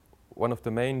one of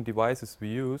the main devices we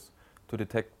use to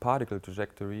detect particle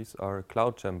trajectories are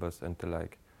cloud chambers and the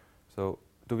like. So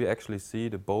do we actually see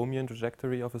the Bohmian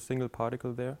trajectory of a single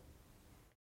particle there?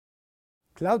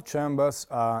 Cloud chambers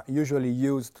are usually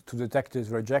used to detect the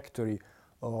trajectory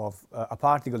of a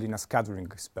particle in a scattering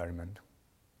experiment.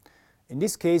 In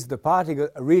this case, the particle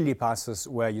really passes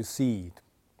where you see it.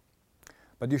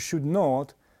 But you should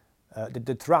note that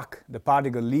the track the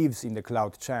particle leaves in the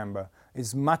cloud chamber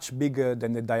is much bigger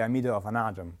than the diameter of an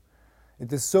atom.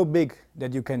 It is so big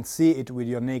that you can see it with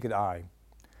your naked eye.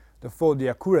 Therefore, the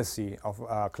accuracy of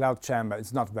a cloud chamber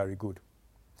is not very good.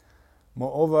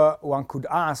 Moreover, one could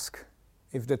ask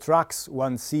if the tracks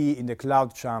one sees in the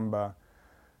cloud chamber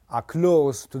are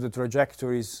close to the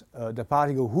trajectories the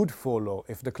particle would follow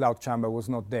if the cloud chamber was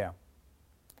not there.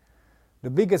 The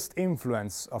biggest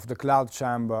influence of the cloud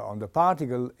chamber on the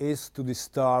particle is to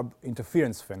disturb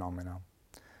interference phenomena.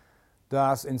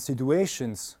 Thus, in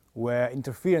situations where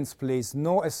interference plays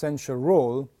no essential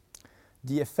role,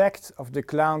 the effect of the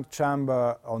cloud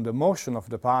chamber on the motion of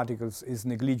the particles is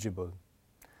negligible.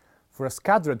 For a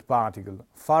scattered particle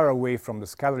far away from the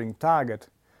scattering target,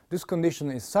 this condition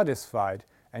is satisfied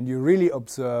and you really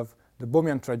observe the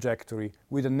Bohmian trajectory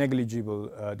with a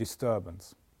negligible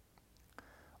disturbance.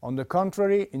 On the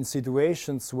contrary, in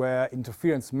situations where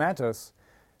interference matters,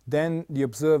 then the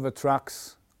observer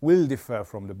tracks will differ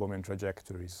from the Bohmian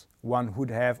trajectories one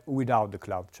would have without the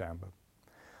cloud chamber.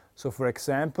 So, for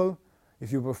example,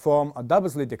 if you perform a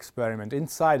double-slit experiment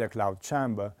inside a cloud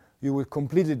chamber, you will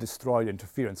completely destroy the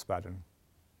interference pattern.